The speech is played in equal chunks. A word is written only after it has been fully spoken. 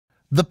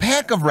The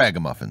Pack of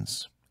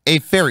Ragamuffins, a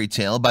fairy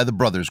tale by the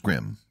brothers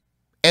Grimm,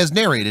 as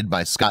narrated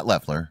by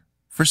Leffler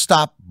for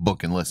Stop,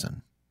 Book and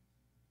Listen.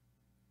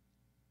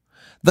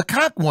 The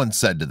cock once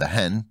said to the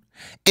hen,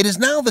 "It is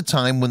now the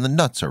time when the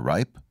nuts are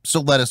ripe,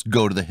 so let us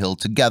go to the hill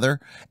together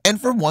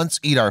and for once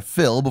eat our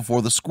fill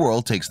before the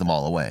squirrel takes them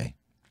all away."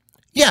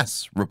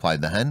 "Yes,"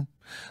 replied the hen,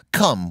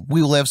 "come,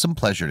 we will have some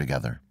pleasure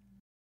together."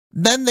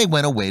 Then they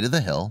went away to the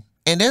hill,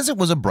 and as it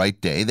was a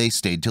bright day they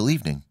stayed till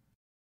evening.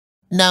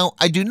 Now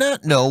I do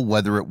not know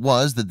whether it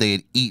was that they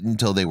had eaten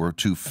till they were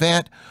too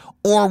fat,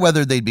 or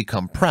whether they'd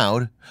become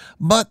proud,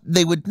 but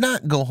they would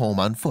not go home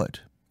on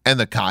foot, and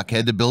the cock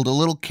had to build a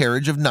little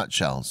carriage of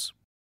nutshells.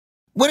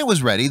 When it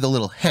was ready, the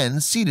little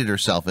hen seated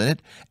herself in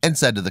it and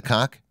said to the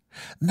cock,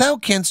 "Thou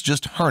canst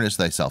just harness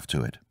thyself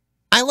to it."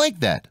 "I like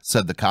that,"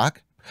 said the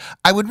cock.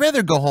 "I would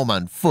rather go home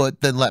on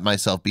foot than let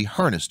myself be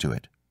harnessed to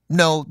it.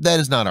 No, that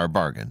is not our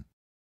bargain.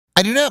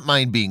 I do not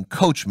mind being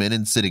coachman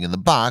and sitting in the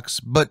box,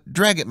 but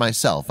drag it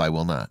myself I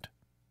will not."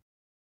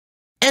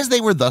 As they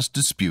were thus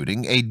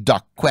disputing, a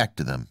duck quacked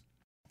to them,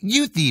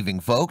 "You thieving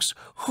folks,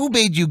 who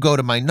bade you go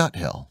to my nut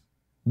hill?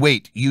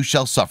 Wait, you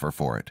shall suffer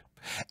for it,"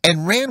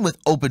 and ran with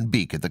open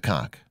beak at the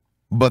cock.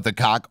 But the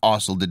cock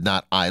also did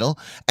not idle,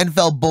 and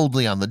fell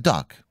boldly on the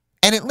duck,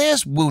 and at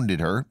last wounded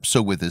her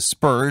so with his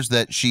spurs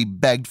that she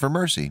begged for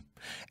mercy,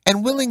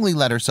 and willingly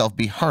let herself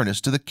be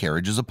harnessed to the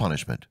carriage as a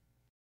punishment.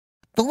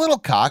 The little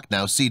cock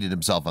now seated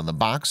himself on the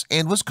box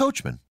and was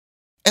coachman,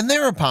 and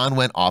thereupon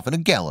went off in a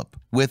gallop,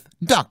 with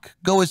 "Duck,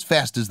 go as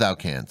fast as thou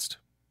canst."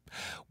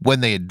 When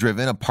they had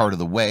driven a part of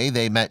the way,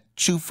 they met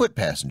two foot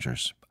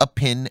passengers, a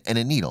pin and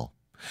a needle.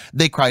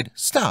 They cried,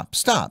 "Stop,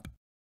 stop,"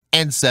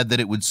 and said that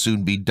it would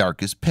soon be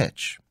dark as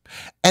pitch,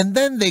 and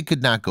then they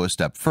could not go a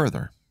step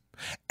further,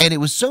 and it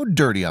was so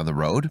dirty on the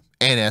road,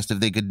 and asked if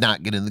they could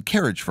not get in the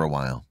carriage for a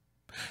while.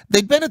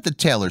 They'd been at the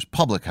tailor's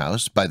public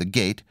house by the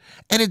gate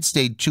and had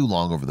stayed too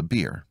long over the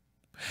beer.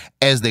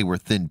 As they were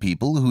thin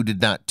people who did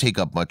not take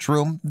up much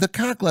room, the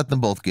cock let them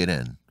both get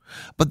in,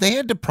 but they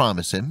had to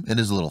promise him and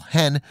his little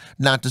hen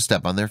not to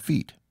step on their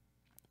feet.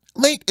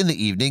 Late in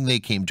the evening they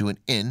came to an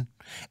inn,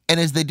 and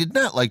as they did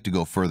not like to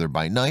go further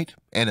by night,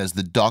 and as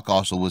the duck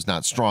also was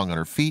not strong on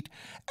her feet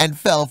and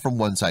fell from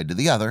one side to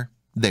the other,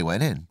 they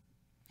went in.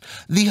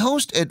 The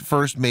host at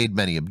first made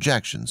many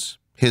objections.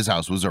 His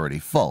house was already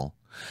full.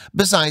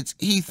 Besides,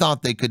 he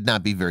thought they could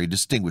not be very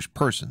distinguished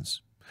persons.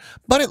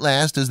 But at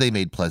last, as they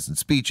made pleasant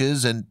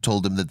speeches and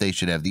told him that they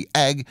should have the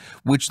egg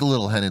which the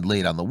little hen had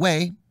laid on the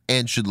way,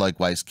 and should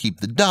likewise keep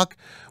the duck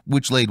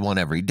which laid one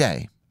every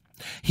day,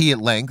 he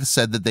at length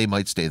said that they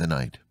might stay the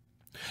night.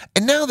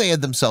 And now they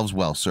had themselves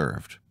well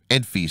served,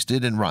 and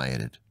feasted and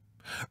rioted.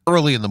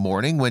 Early in the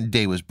morning, when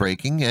day was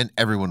breaking and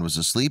everyone was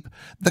asleep,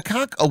 the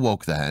cock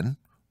awoke the hen,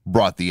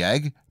 brought the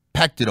egg,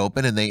 pecked it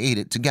open, and they ate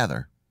it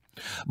together.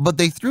 But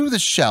they threw the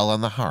shell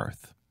on the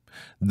hearth.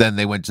 Then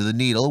they went to the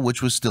needle,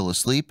 which was still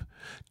asleep,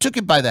 took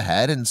it by the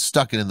head and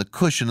stuck it in the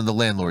cushion of the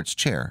landlord's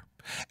chair,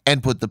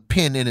 and put the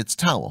pin in its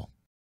towel.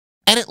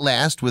 And at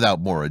last,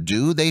 without more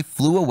ado, they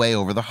flew away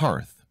over the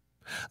hearth.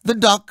 The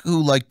duck,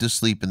 who liked to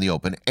sleep in the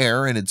open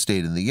air and had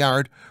stayed in the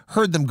yard,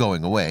 heard them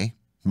going away,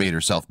 made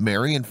herself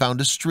merry, and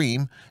found a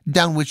stream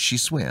down which she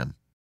swam,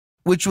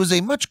 which was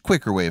a much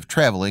quicker way of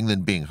traveling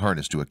than being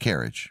harnessed to a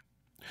carriage.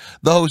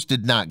 The host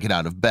did not get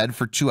out of bed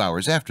for 2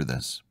 hours after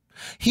this.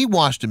 He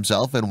washed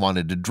himself and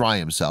wanted to dry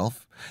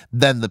himself.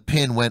 Then the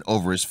pin went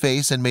over his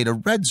face and made a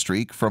red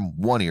streak from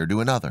one ear to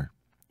another.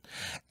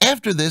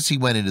 After this he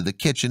went into the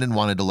kitchen and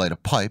wanted to light a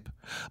pipe,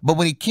 but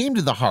when he came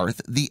to the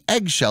hearth, the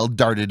eggshell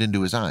darted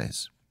into his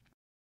eyes.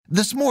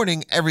 "This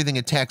morning everything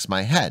attacks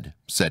my head,"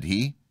 said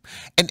he,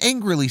 and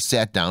angrily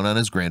sat down on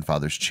his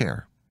grandfather's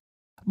chair.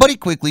 But he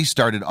quickly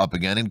started up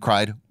again and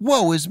cried,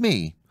 "Woe is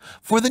me!"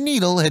 For the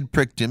needle had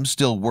pricked him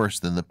still worse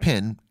than the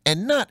pin,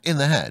 and not in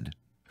the head.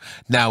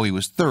 Now he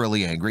was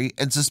thoroughly angry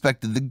and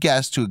suspected the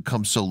guests who had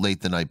come so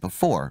late the night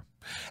before,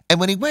 and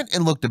when he went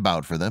and looked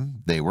about for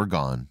them, they were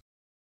gone.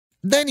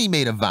 Then he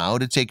made a vow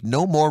to take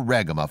no more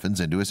ragamuffins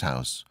into his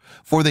house,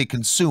 for they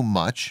consume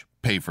much,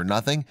 pay for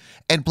nothing,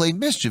 and play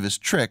mischievous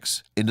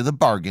tricks into the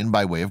bargain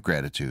by way of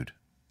gratitude.